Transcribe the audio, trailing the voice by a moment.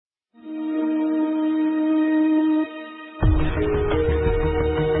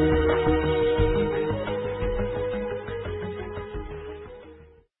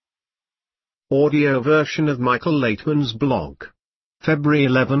audio version of Michael Laitman's blog. February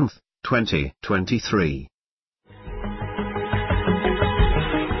 11, 2023.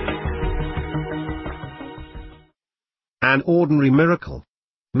 An ordinary miracle.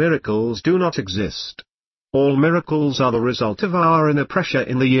 Miracles do not exist. All miracles are the result of our inner pressure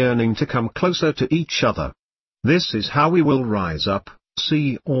in the yearning to come closer to each other. This is how we will rise up,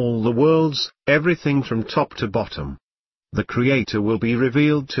 see all the worlds, everything from top to bottom. The Creator will be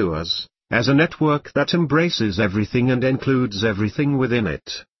revealed to us, as a network that embraces everything and includes everything within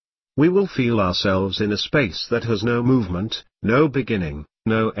it. We will feel ourselves in a space that has no movement, no beginning,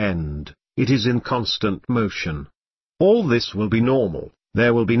 no end, it is in constant motion. All this will be normal,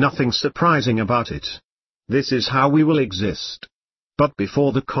 there will be nothing surprising about it. This is how we will exist. But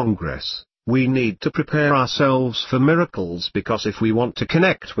before the Congress, we need to prepare ourselves for miracles, because if we want to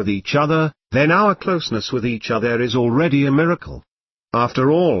connect with each other, then our closeness with each other is already a miracle. After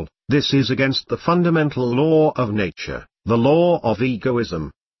all, this is against the fundamental law of nature, the law of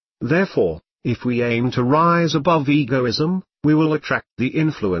egoism. Therefore, if we aim to rise above egoism, we will attract the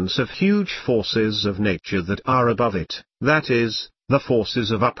influence of huge forces of nature that are above it, that is, the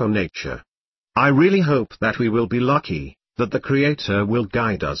forces of upper nature. I really hope that we will be lucky, that the Creator will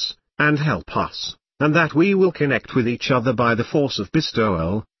guide us, and help us, and that we will connect with each other by the force of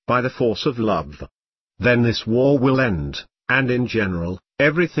bestowal, by the force of love. Then this war will end, and in general,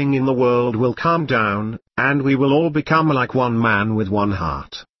 everything in the world will calm down, and we will all become like one man with one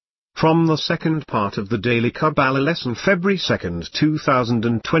heart. From the second part of the Daily Kabbalah lesson, February 2,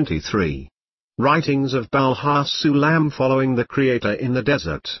 2023. Writings of Baal HaSulam following the Creator in the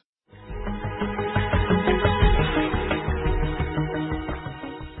desert.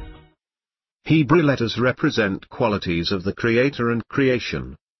 Hebrew letters represent qualities of the Creator and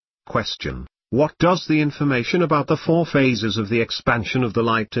creation. Question: what does the information about the four phases of the expansion of the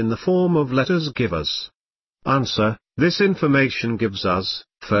light in the form of letters give us? Answer: this information gives us,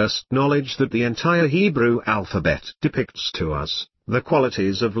 first, knowledge that the entire Hebrew alphabet depicts to us the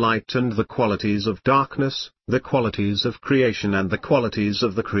qualities of light and the qualities of darkness, the qualities of creation and the qualities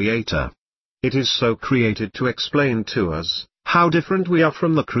of the Creator. It is so created to explain to us how different we are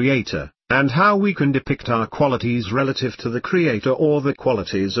from the Creator, and how we can depict our qualities relative to the Creator or the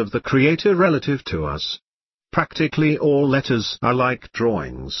qualities of the Creator relative to us. Practically all letters are like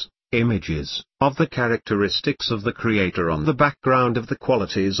drawings, images, of the characteristics of the Creator on the background of the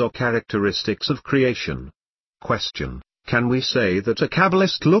qualities or characteristics of creation. Question: can we say that a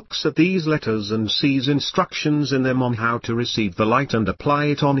Kabbalist looks at these letters and sees instructions in them on how to receive the light and apply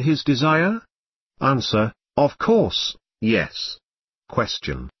it on his desire? Answer: of course, yes.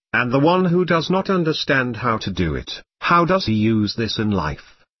 Question: and the one who does not understand how to do it, how does he use this in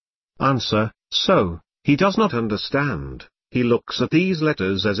life? Answer: so, he does not understand, he looks at these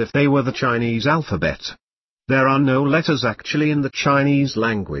letters as if they were the Chinese alphabet. There are no letters actually in the Chinese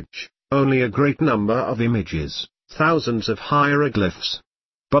language, only a great number of images, thousands of hieroglyphs.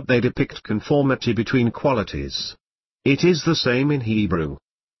 But they depict conformity between qualities. It is the same in Hebrew.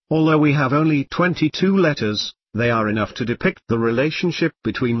 Although we have only 22 letters, they are enough to depict the relationship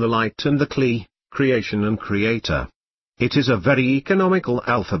between the light and the Kli, creation and creator. It is a very economical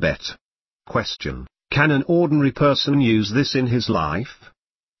alphabet. Question: can an ordinary person use this in his life?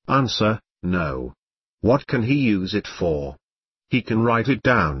 Answer: no. What can he use it for? He can write it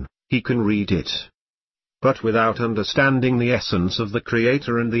down, he can read it. But without understanding the essence of the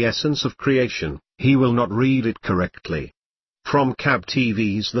Creator and the essence of creation, he will not read it correctly. From Kab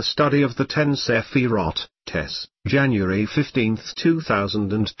TV's The Study of the Ten Sefirot, Tess, January 15,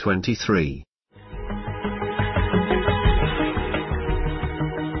 2023.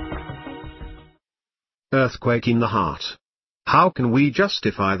 Earthquake in the heart. How can we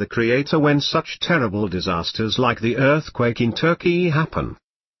justify the Creator when such terrible disasters like the earthquake in Turkey happen?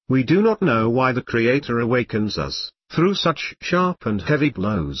 We do not know why the Creator awakens us through such sharp and heavy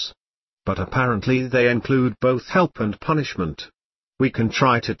blows. But apparently they include both help and punishment. We can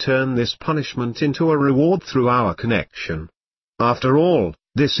try to turn this punishment into a reward through our connection. After all,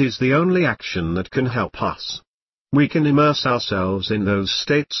 this is the only action that can help us. We can immerse ourselves in those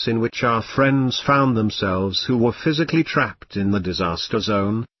states in which our friends found themselves who were physically trapped in the disaster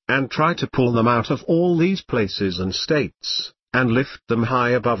zone, and try to pull them out of all these places and states, and lift them high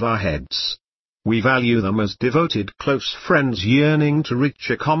above our heads. We value them as devoted close friends yearning to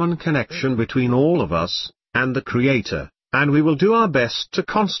reach a common connection between all of us, and the Creator, and we will do our best to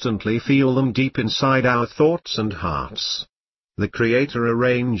constantly feel them deep inside our thoughts and hearts. The Creator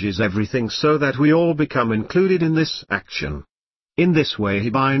arranges everything so that we all become included in this action. In this way He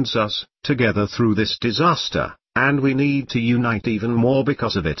binds us together through this disaster, and we need to unite even more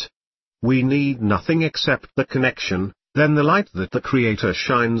because of it. We need nothing except the connection, then the light that the Creator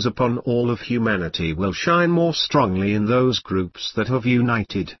shines upon all of humanity will shine more strongly in those groups that have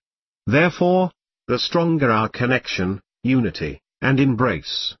united. Therefore, the stronger our connection, unity, and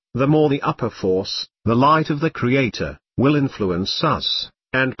embrace, the more the upper force, the light of the Creator, will influence us,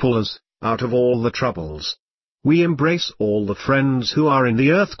 and pull us out of all the troubles. We embrace all the friends who are in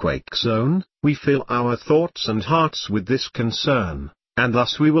the earthquake zone, we fill our thoughts and hearts with this concern, and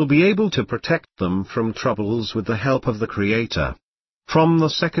thus we will be able to protect them from troubles with the help of the Creator. From the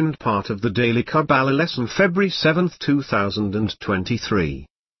second part of the Daily Kabbalah Lesson, February 7, 2023.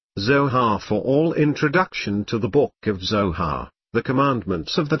 Zohar for All. Introduction to the Book of Zohar, the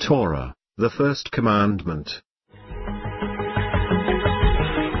Commandments of the Torah, the First Commandment.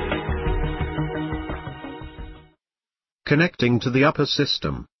 Connecting to the upper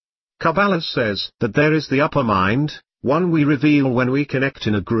system. Kabbalah says that there is the upper mind, one we reveal when we connect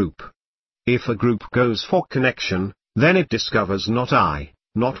in a group. If a group goes for connection, then it discovers not I,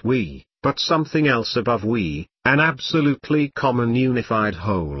 not we, but something else above we, an absolutely common unified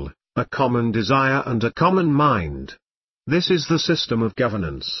whole, a common desire and a common mind. This is the system of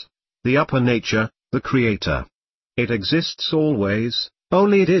governance. The upper nature, the Creator. It exists always,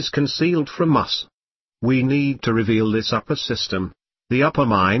 only it is concealed from us. We need to reveal this upper system, the upper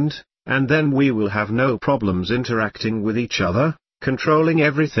mind, and then we will have no problems interacting with each other, controlling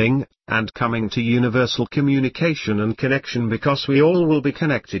everything, and coming to universal communication and connection because we all will be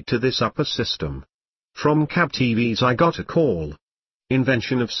connected to this upper system. From Cab TV's I Got a Call.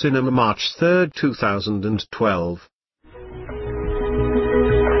 Invention of Cinema, March 3, 2012.